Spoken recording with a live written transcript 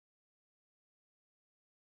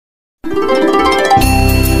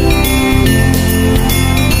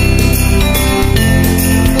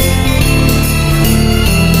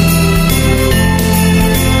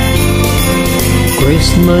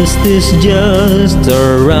Christmas is just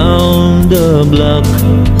around the block.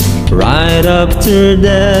 Right after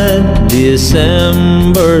that,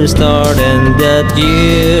 December start, and that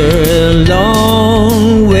year-long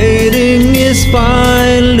waiting is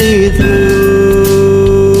finally through.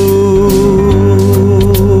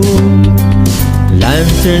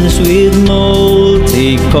 Lanterns with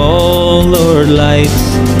multicolored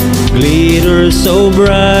lights glitter so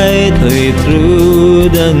brightly through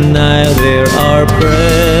the night. There are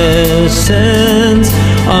presents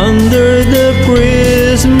under the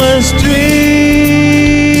Christmas tree.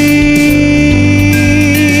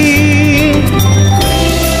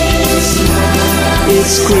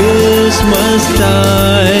 It's Christmas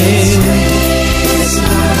time.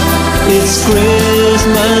 It's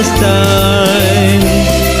Christmas time.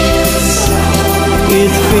 It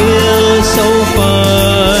feels so fine.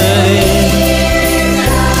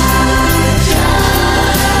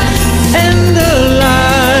 And the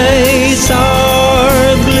lights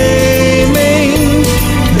are gleaming,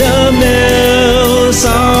 the bells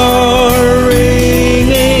are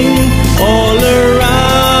ringing all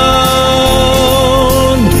around.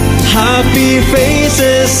 Happy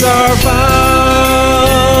faces are found.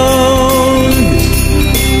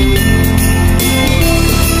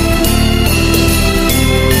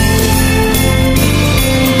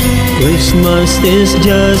 Christmas is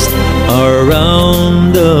just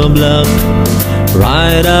around the block.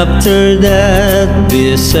 Right after that,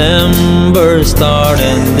 December start,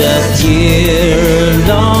 and that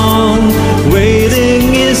year-long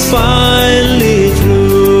waiting is finally through.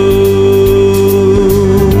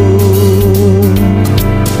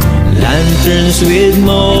 Lanterns with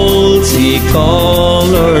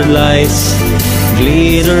multicolored lights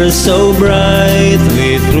glitter so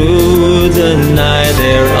brightly through the night.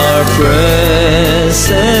 There are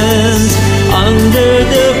presents under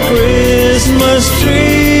the Christmas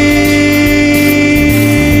tree.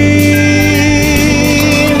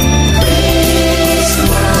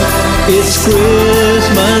 It's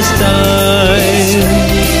Christmas time.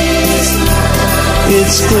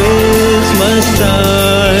 It's Christmas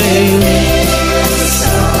time.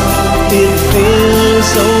 It feels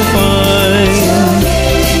so fine.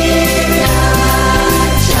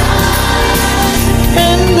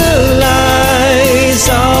 And the lights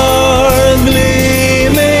are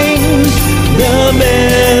gleaming, the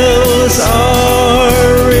bells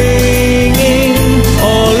are ringing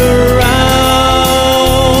all around.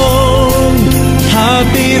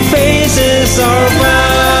 Happy faces are found.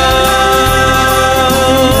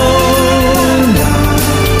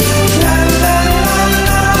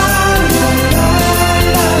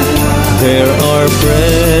 There are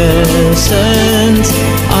presents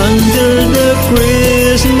under the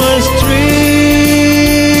Christmas tree.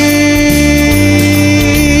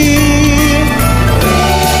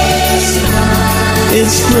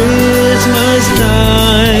 It's Christmas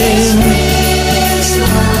time.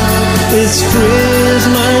 It's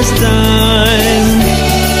Christmas time.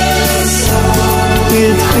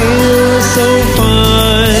 It feels so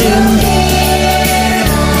fine.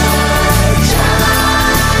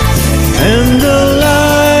 And the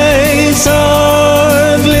lights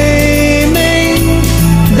are gleaming,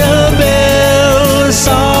 the bells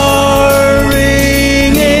are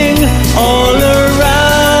ringing all around.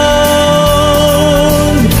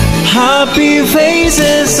 Happy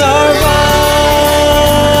faces are